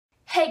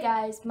Hey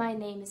guys, my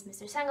name is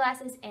Mr.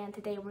 Sunglasses and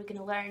today we're going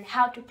to learn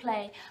how to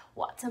play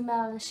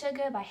Watermelon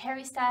Sugar by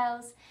Harry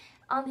Styles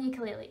on the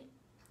ukulele.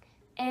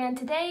 And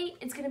today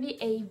it's going to be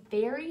a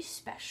very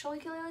special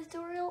ukulele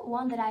tutorial,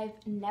 one that I've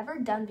never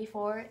done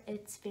before.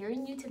 It's very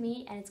new to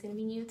me and it's going to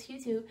be new to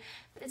you too,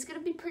 but it's going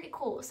to be pretty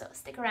cool, so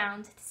stick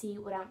around to see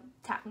what I'm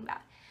talking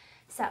about.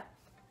 So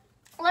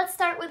let's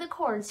start with the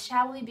chords,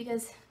 shall we?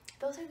 Because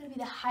those are going to be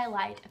the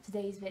highlight of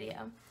today's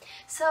video.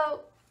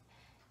 So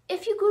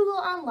if you Google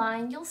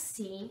online, you'll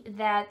see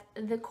that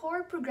the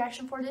chord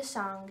progression for this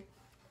song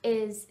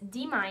is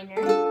D minor,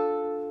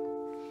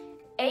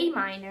 A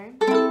minor,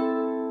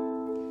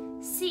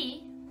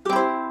 C,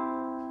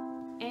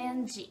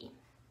 and G.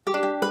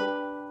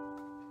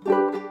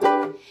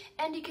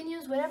 And you can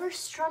use whatever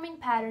strumming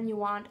pattern you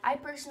want. I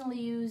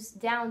personally use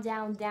down,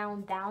 down,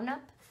 down, down,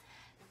 up,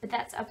 but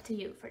that's up to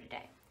you for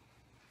today.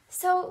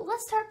 So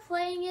let's start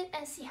playing it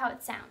and see how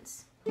it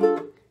sounds.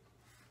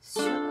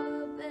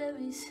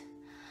 Strawberries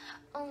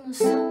on a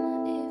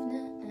summer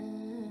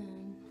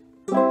evening,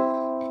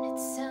 and it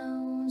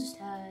sounds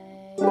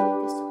like a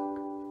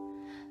song.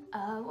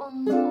 I want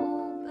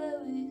more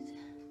berries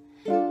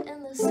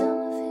in the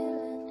summer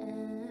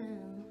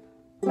feeling,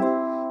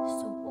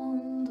 so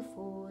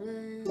wonderful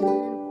and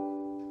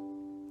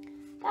warm.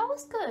 That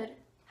was good.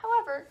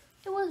 However,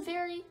 it was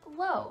very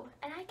low,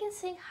 and I can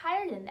sing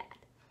higher than that.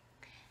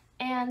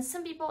 And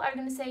some people are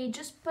going to say,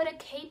 just put a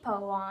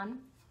capo on,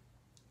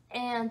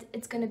 and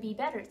it's going to be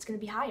better, it's going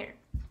to be higher.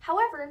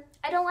 However,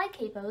 I don't like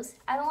capos,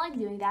 I don't like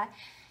doing that,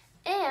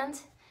 and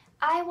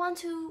I want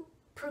to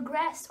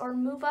progress or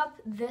move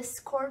up this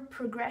chord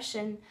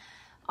progression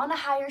on a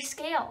higher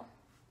scale.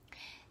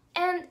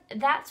 And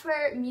that's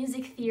where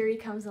music theory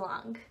comes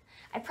along.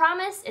 I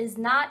promise it's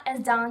not as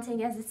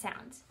daunting as it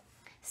sounds.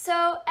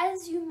 So,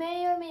 as you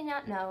may or may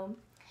not know,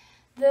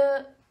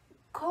 the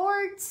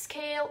chord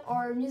scale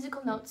or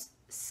musical notes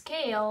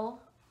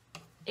scale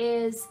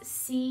is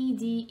C,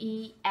 D,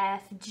 E,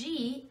 F,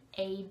 G,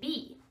 A,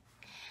 B.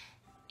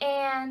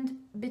 And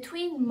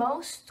between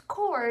most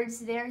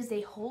chords, there's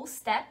a whole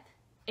step,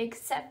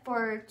 except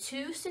for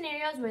two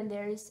scenarios when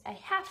there's a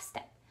half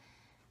step,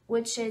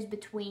 which is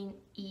between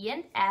E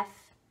and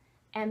F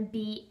and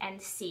B and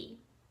C.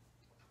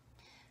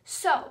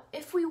 So,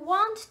 if we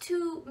want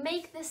to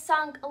make this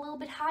song a little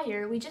bit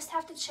higher, we just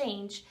have to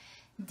change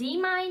D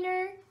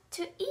minor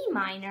to E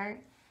minor,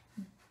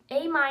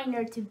 A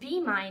minor to B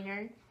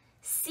minor,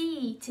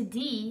 C to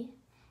D,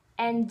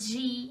 and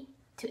G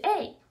to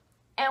A.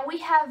 And we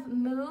have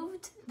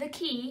moved the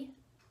key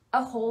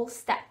a whole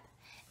step,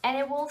 and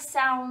it will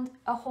sound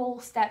a whole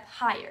step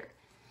higher.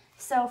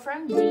 So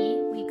from D,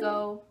 we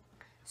go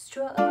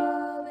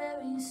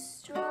strawberries,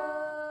 strawberries.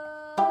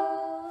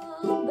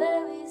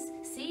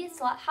 See, it's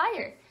a lot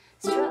higher.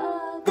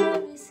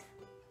 Strawberries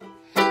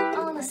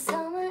on a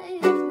summer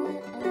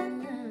evening,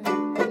 and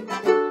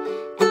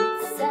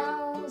it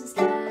sounds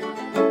like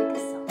a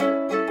song.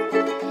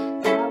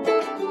 I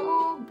want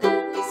more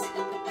berries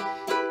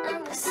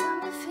and the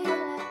summer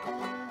feeling.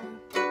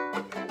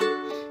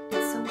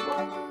 It's so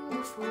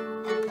wonderful.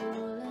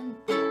 And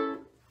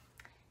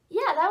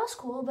yeah, that was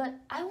cool, but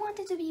I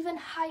wanted to be even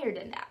higher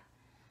than that.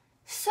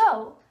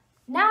 So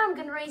now I'm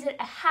gonna raise it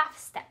a half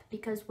step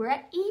because we're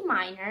at E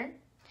minor.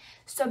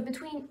 So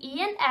between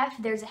E and F,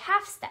 there's a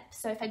half step.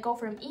 So if I go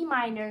from E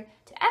minor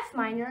to F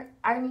minor,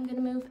 I'm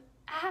gonna move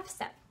a half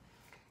step.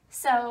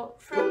 So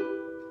from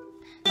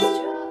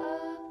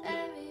strawberries,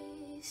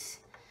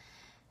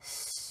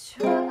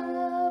 strawberries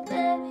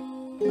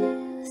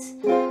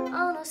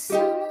on a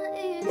summer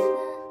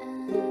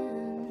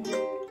evening,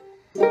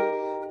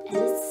 and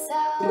it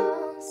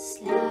sounds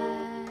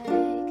like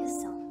a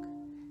song.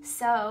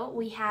 So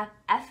we have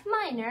F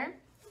minor,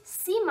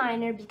 C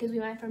minor, because we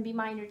went from B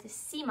minor to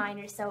C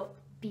minor, so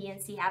B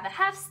and C have a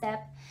half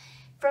step,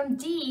 from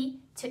D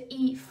to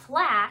E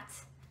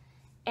flat,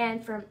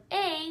 and from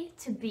A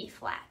to B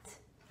flat.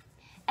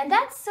 And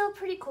that's still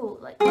pretty cool,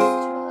 like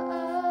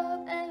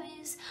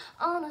strawberries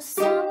on a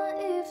summer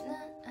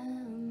evening,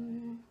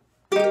 and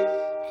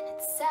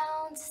it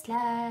sounds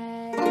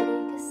like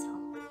a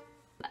song.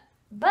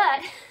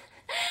 But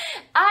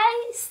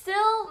I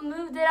still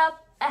moved it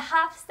up a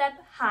half step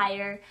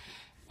higher,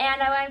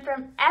 and I went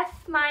from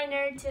F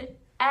minor to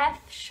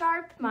F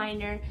sharp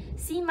minor,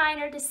 C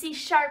minor to C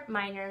sharp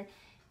minor,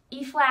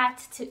 E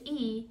flat to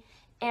E,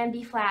 and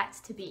B flat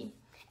to B.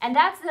 And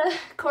that's the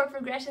chord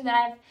progression that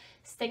I've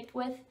stuck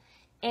with,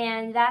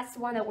 and that's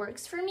the one that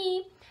works for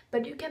me,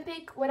 but you can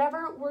pick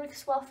whatever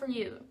works well for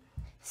you.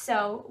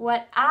 So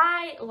what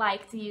I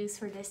like to use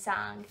for this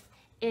song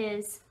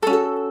is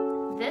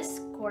this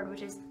chord,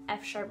 which is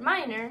F sharp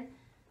minor,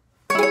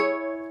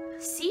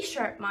 C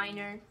sharp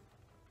minor,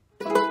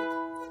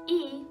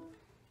 E,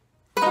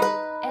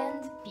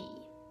 and B.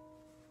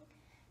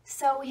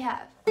 So we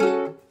have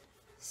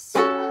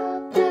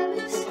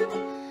strawberries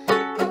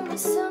on a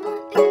summer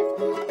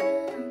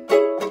evening,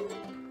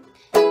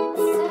 it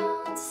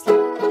sounds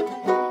like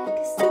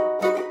a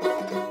song.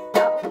 I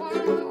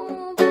want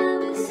more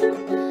berries in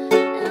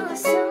the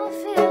summer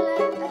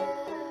feeling.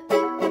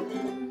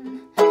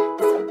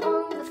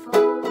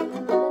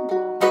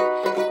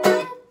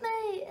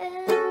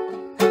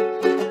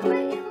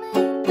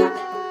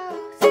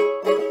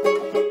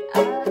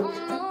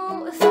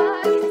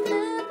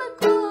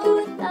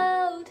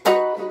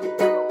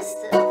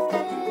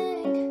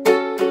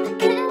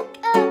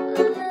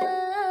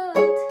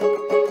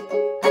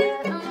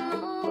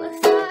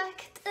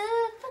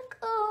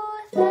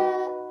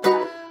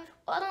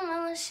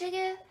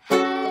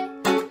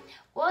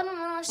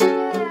 watermelon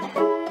sugar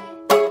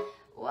high,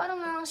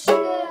 watermelon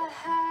sugar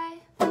high,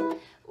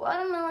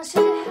 watermelon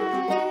sugar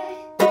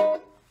high.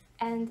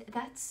 And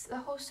that's the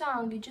whole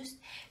song. You just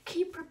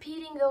keep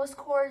repeating those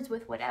chords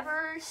with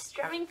whatever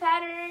strumming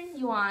pattern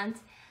you want,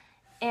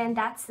 and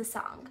that's the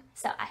song.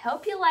 So I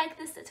hope you like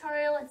this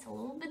tutorial. It's a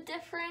little bit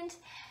different,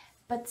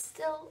 but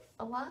still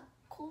a lot of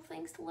cool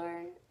things to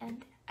learn,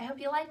 and I hope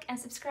you like and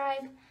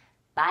subscribe.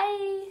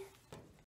 Bye!